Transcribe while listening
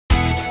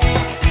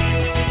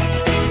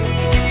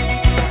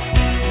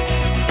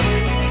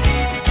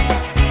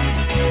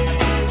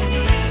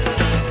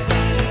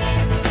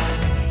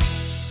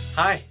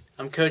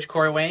Coach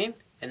Corey Wayne,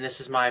 and this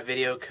is my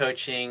video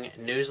coaching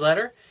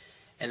newsletter.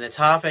 And the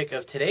topic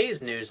of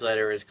today's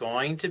newsletter is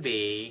going to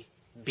be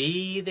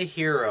the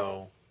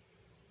hero,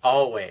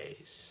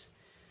 always.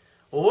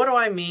 Well, what do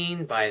I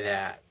mean by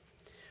that?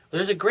 Well,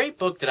 there's a great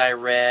book that I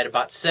read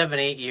about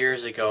 7-8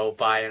 years ago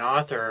by an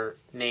author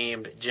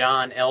named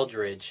John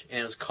Eldredge,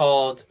 and it was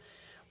called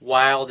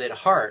Wild at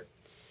Heart.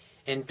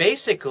 And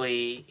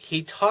basically,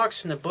 he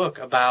talks in the book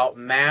about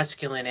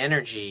masculine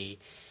energy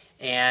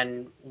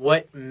and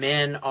what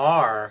men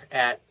are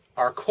at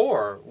our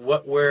core,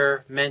 what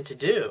we're meant to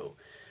do.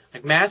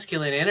 Like,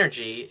 masculine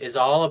energy is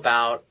all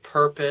about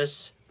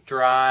purpose,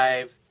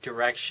 drive,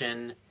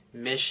 direction,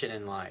 mission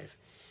in life.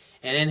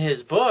 And in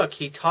his book,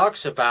 he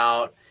talks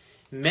about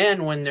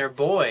men when they're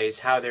boys,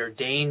 how they're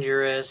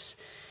dangerous.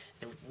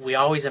 We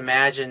always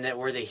imagine that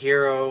we're the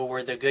hero,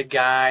 we're the good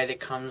guy that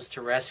comes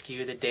to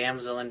rescue the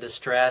damsel in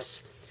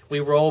distress.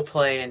 We role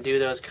play and do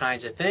those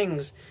kinds of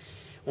things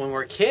when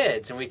we're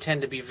kids, and we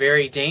tend to be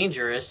very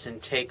dangerous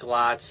and take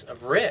lots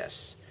of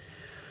risks.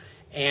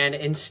 And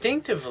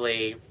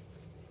instinctively,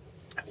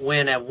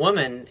 when a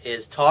woman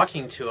is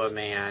talking to a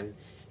man,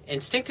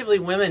 instinctively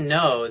women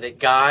know that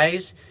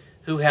guys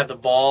who have the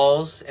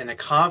balls and the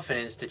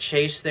confidence to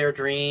chase their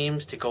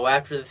dreams, to go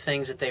after the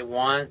things that they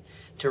want,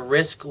 to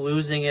risk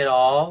losing it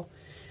all,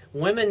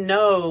 women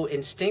know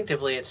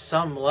instinctively at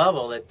some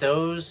level that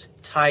those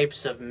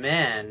types of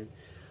men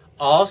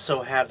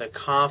also have the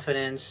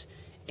confidence,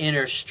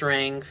 inner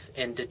strength,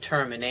 and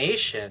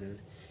determination,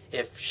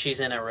 if she's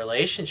in a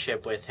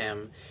relationship with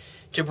him,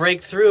 to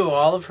break through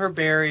all of her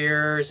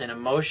barriers and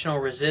emotional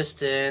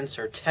resistance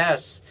or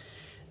tests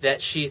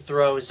that she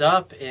throws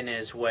up in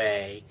his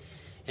way.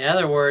 In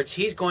other words,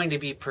 he's going to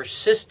be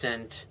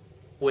persistent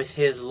with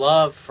his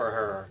love for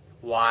her.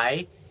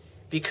 Why?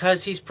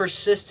 Because he's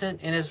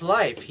persistent in his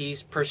life.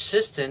 He's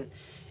persistent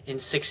in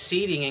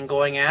succeeding and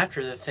going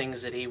after the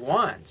things that he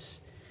wants.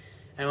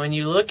 And when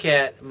you look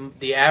at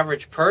the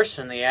average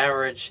person, the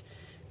average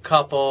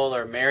couple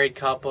or married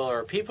couple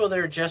or people that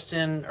are just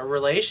in a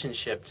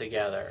relationship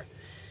together,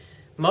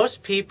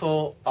 most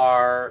people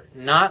are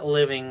not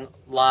living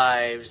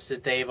lives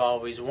that they've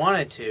always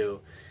wanted to.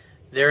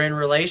 They're in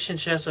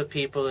relationships with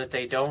people that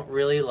they don't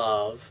really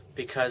love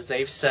because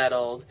they've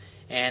settled,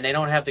 and they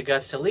don't have the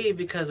guts to leave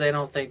because they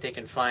don't think they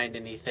can find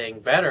anything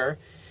better,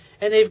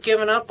 and they've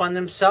given up on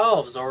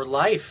themselves or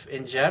life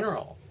in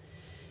general.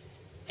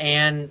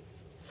 And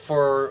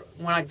for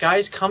when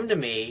guys come to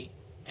me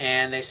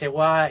and they say,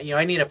 well,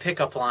 I need a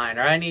pickup line,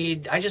 or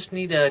I just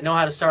need to know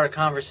how to start a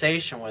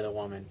conversation with a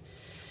woman,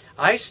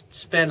 I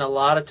spend a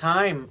lot of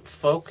time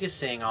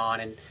focusing on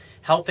and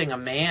helping a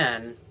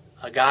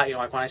guy,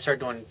 like when I started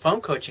doing phone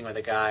coaching with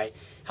a guy,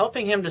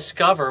 helping him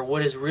discover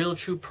what his real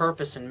true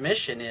purpose and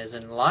mission is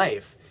in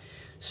life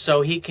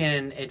so he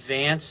can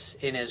advance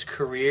in his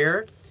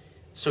career,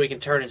 so he can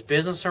turn his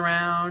business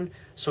around,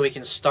 so he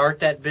can start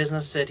that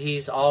business that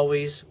he's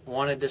always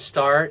wanted to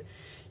start,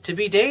 to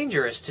be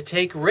dangerous, to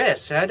take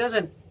risks.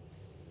 And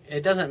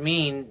it doesn't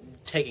mean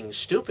taking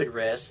stupid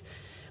risks,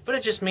 but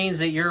it just means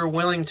that you're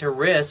willing to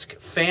risk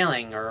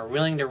failing or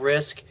willing to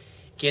risk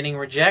getting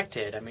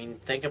rejected. I mean,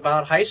 think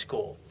about high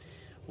school.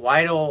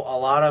 Why do a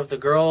lot of the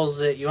girls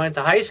that you went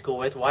to high school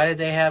with, why did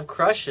they have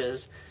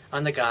crushes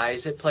on the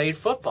guys that played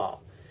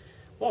football?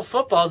 Well,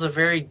 football is a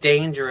very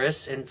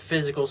dangerous and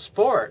physical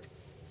sport.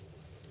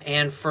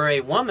 And for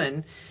a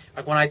woman,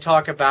 like when I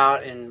talk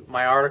about in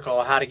my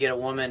article how to get a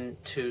woman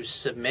to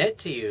submit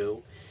to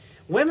you,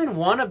 women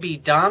want to be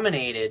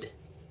dominated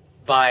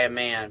by a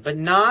man, but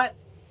not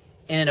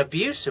in an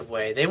abusive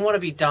way. They want to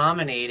be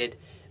dominated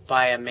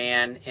by a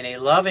man in a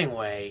loving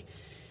way,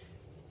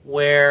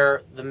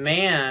 where the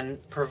man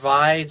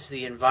provides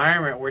the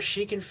environment where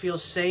she can feel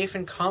safe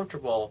and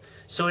comfortable.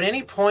 So at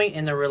any point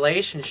in the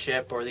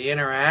relationship or the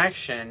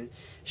interaction,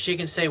 she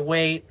can say,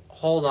 wait,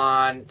 hold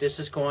on, this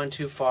is going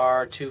too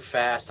far, too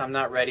fast, I'm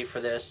not ready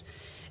for this.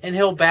 And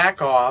he'll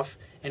back off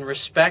and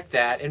respect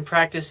that and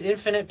practice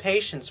infinite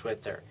patience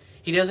with her.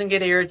 He doesn't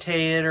get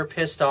irritated or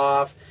pissed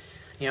off.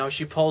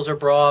 She pulls her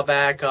bra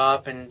back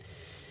up and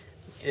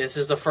this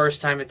is the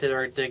first time that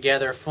they're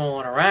together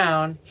fooling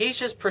around. He's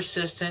just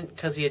persistent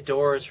because he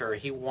adores her.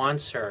 He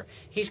wants her.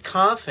 He's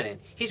confident.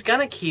 He's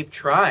going to keep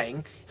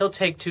trying. He'll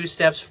take 2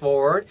 steps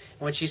forward.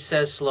 And when she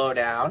says slow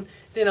down,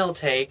 then he'll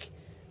take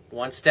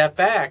 1 step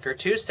back or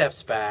 2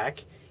 steps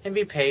back and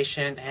be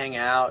patient, hang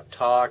out,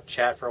 talk,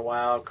 chat for a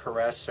while,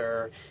 caress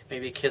her,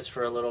 maybe kiss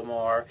for a little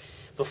more,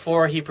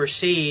 before he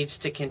proceeds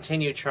to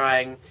continue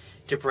trying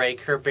to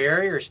break her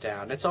barriers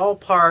down. It's all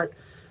part,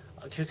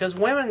 because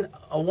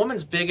a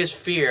woman's biggest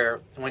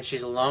fear when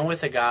she's alone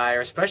with a guy, or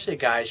especially a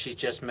guy she's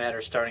just met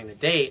or starting to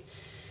date,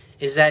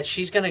 is that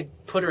she's going to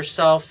put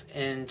herself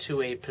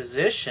into a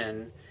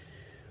position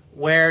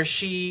where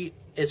she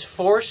is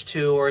forced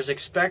to or is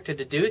expected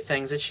to do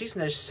things that she's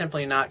just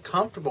simply not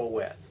comfortable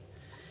with.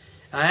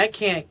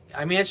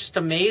 It's just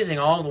amazing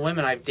all the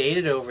women I've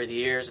dated over the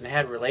years and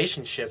had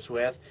relationships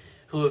with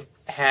who have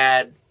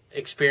had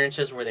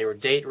experiences where they were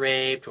date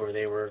raped or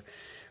they were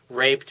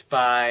raped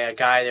by a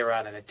guy they were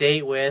out on a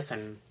date with,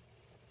 and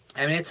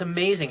I mean, it's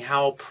amazing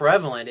how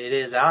prevalent it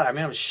is out. I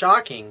mean, it was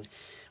shocking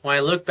when I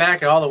look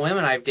back at all the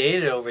women I've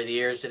dated over the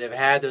years that have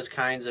had those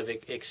kinds of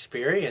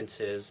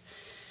experiences.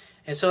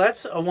 And so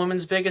that's a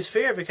woman's biggest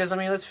fear because, I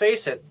mean, let's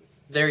face it,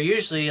 they're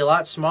usually a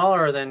lot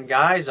smaller than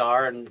guys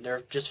are, and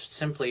they're just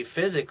simply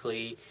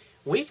physically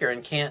weaker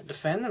and can't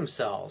defend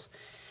themselves.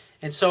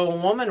 And so a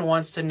woman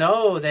wants to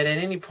know that at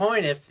any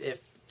point,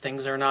 if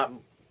things are not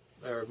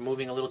or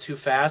moving a little too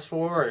fast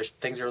for her, or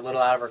things are a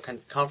little out of her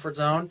comfort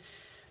zone,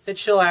 that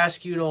she'll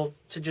ask you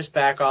to just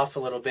back off a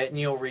little bit, and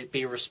you'll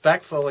be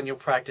respectful, and you'll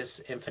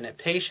practice infinite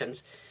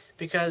patience,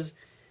 because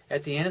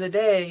at the end of the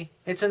day,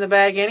 it's in the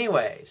bag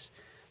anyways.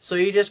 So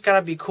you just got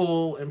to be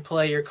cool and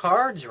play your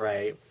cards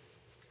right,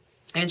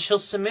 and she'll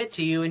submit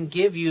to you and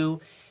give you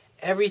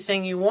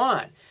everything you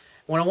want.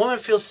 When a woman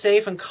feels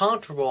safe and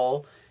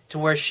comfortable to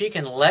where she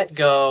can let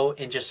go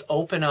and just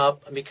open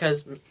up,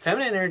 because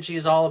feminine energy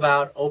is all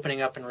about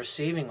opening up and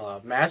receiving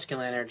love.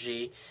 Masculine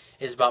energy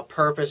is about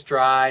purpose,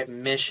 drive,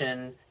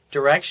 mission,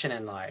 direction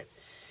in life.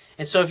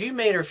 And so if you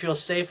made her feel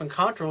safe and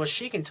comfortable,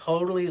 she can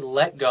totally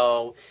let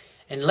go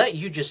and let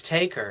you just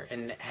take her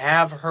and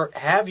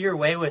have your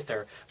way with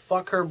her.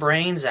 Fuck her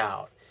brains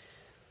out.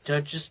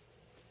 Just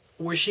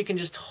where she can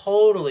just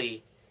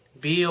totally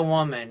be a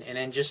woman and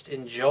then just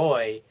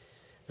enjoy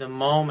the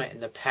moment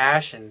and the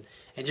passion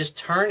and just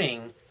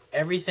turning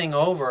everything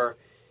over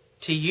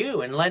to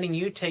you and letting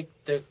you take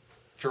the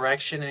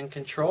direction and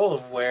control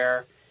of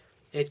where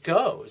it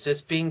goes.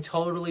 It's being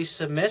totally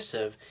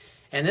submissive.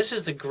 And this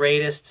is the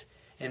greatest,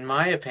 in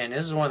my opinion,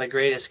 this is one of the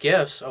greatest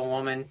gifts a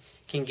woman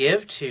can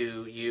give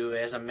to you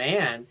as a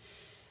man.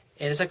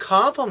 And it's a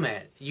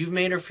compliment. You've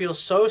made her feel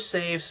so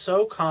safe,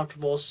 so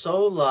comfortable,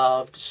 so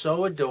loved,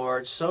 so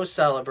adored, so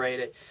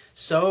celebrated,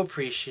 so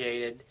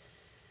appreciated,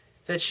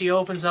 that she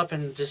opens up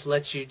and just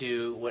lets you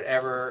do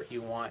whatever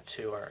you want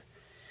to her.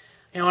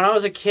 You know, when I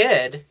was a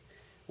kid,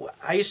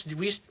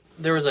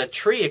 there was a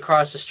tree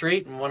across the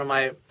street, and one of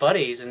my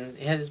buddies, and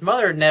his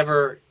mother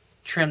never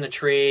trimmed the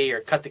tree or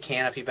cut the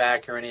canopy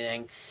back or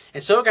anything.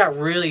 And so it got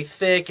really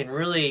thick and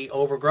really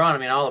overgrown. I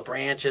mean, all the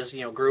branches,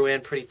 grew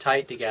in pretty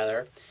tight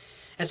together.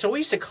 And so we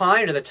used to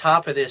climb to the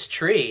top of this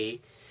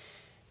tree,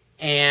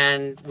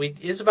 and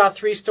it's about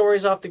 3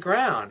 stories off the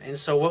ground. And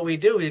so what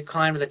we'd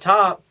climb to the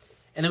top,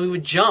 and then we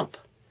would jump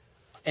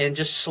and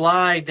just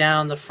slide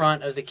down the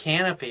front of the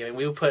canopy. I mean,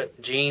 we would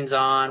put jeans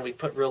on, we'd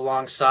put real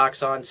long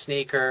socks on,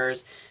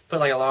 sneakers, put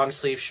like a long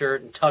sleeve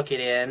shirt and tuck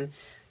it in,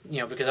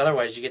 because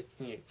otherwise you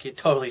get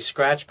totally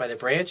scratched by the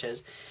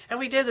branches. And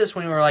we did this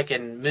when we were like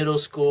in middle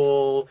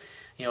school,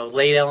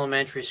 late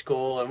elementary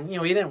school, and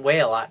we didn't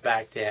weigh a lot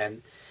back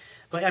then.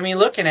 But I mean,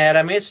 looking at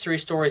it, it's 3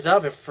 stories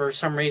up. If for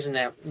some reason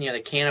that the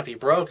canopy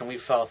broke and we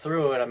fell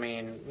through it, I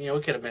mean, we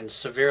could have been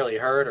severely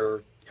hurt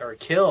or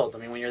killed. I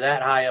mean, when you're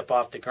that high up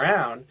off the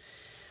ground.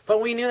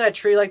 But we knew that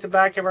tree like the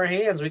back of our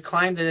hands. We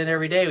climbed in it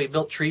every day. We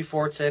built tree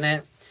forts in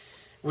it.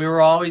 We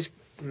were always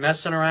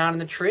messing around in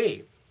the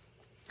tree.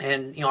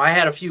 And, I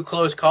had a few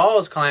close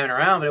calls climbing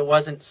around, but it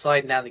wasn't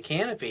sliding down the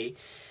canopy.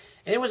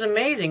 And it was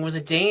amazing. It was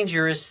a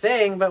dangerous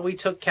thing, but we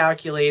took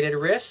calculated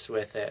risks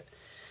with it.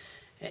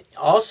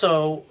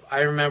 Also, I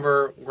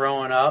remember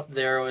growing up,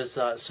 there was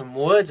some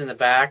woods in the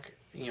back,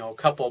 a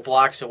couple of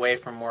blocks away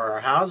from where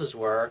our houses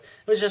were.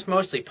 It was just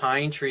mostly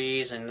pine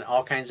trees and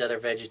all kinds of other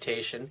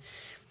vegetation.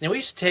 And we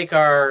used to take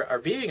our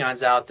BB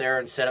guns out there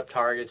and set up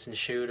targets and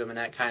shoot them and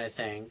that kind of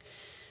thing.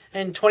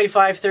 And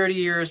 25, 30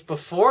 years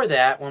before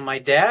that, when my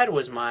dad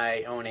was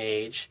my own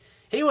age,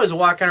 he was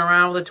walking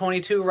around with a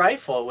 .22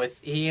 rifle with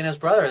he and his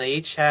brother. They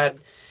each had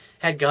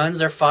guns.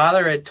 Their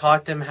father had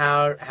taught them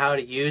how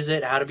to use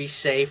it, how to be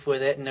safe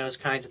with it, and those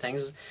kinds of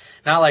things.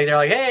 Not like they're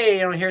like, hey,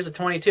 here's a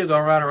 .22, go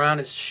around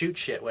and shoot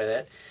shit with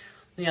it.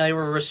 They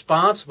were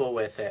responsible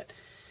with it.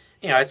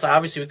 It's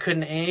obviously we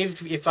couldn't.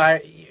 If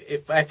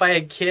I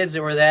had kids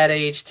that were that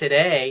age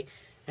today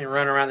and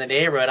run around the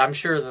neighborhood, I'm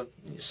sure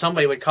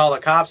somebody would call the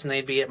cops and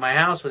they'd be at my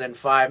house within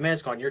 5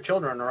 minutes, going, "Your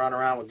children are running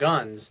around with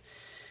guns."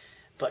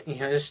 But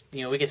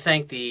we could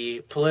thank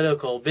the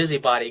political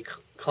busybody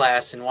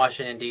class in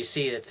Washington,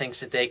 D.C. that thinks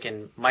that they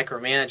can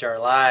micromanage our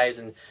lives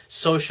and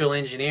social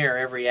engineer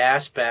every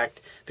aspect,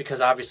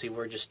 because obviously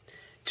we're just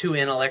too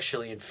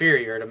intellectually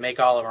inferior to make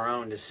all of our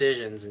own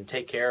decisions and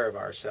take care of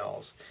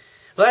ourselves.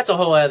 Well, that's a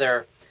whole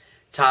other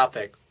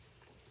topic.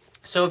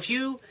 So if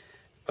you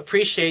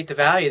appreciate the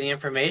value of the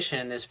information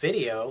in this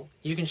video,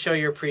 you can show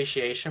your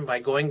appreciation by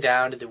going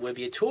down to the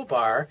Wibbia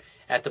toolbar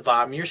at the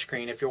bottom of your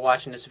screen. If you're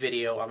watching this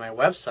video on my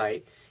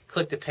website,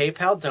 click the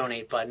PayPal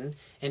donate button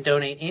and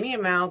donate any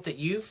amount that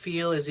you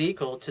feel is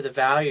equal to the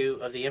value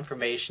of the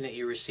information that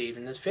you received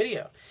in this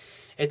video.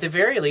 At the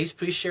very least,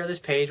 please share this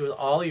page with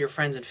all your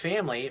friends and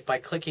family by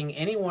clicking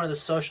any one of the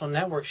social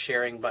network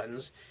sharing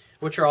buttons,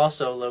 which are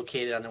also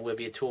located on the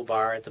Wibbia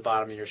toolbar at the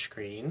bottom of your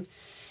screen.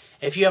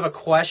 If you have a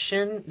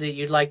question that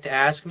you'd like to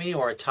ask me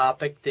or a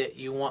topic that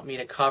you want me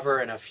to cover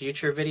in a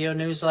future video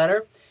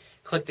newsletter,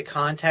 click the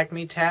Contact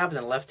Me tab on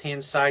the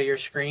left-hand side of your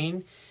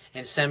screen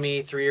and send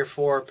me 3 or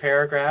 4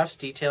 paragraphs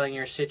detailing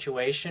your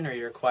situation or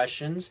your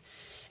questions.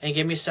 and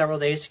give me several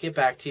days to get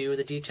back to you with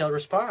a detailed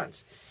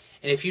response.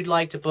 And if you'd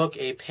like to book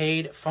a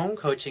paid phone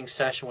coaching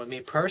session with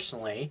me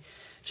personally,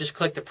 just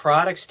click the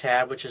Products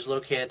tab, which is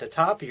located at the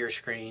top of your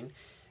screen,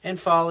 and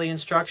follow the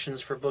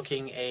instructions for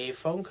booking a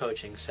phone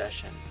coaching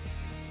session.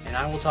 And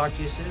I will talk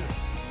to you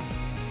soon.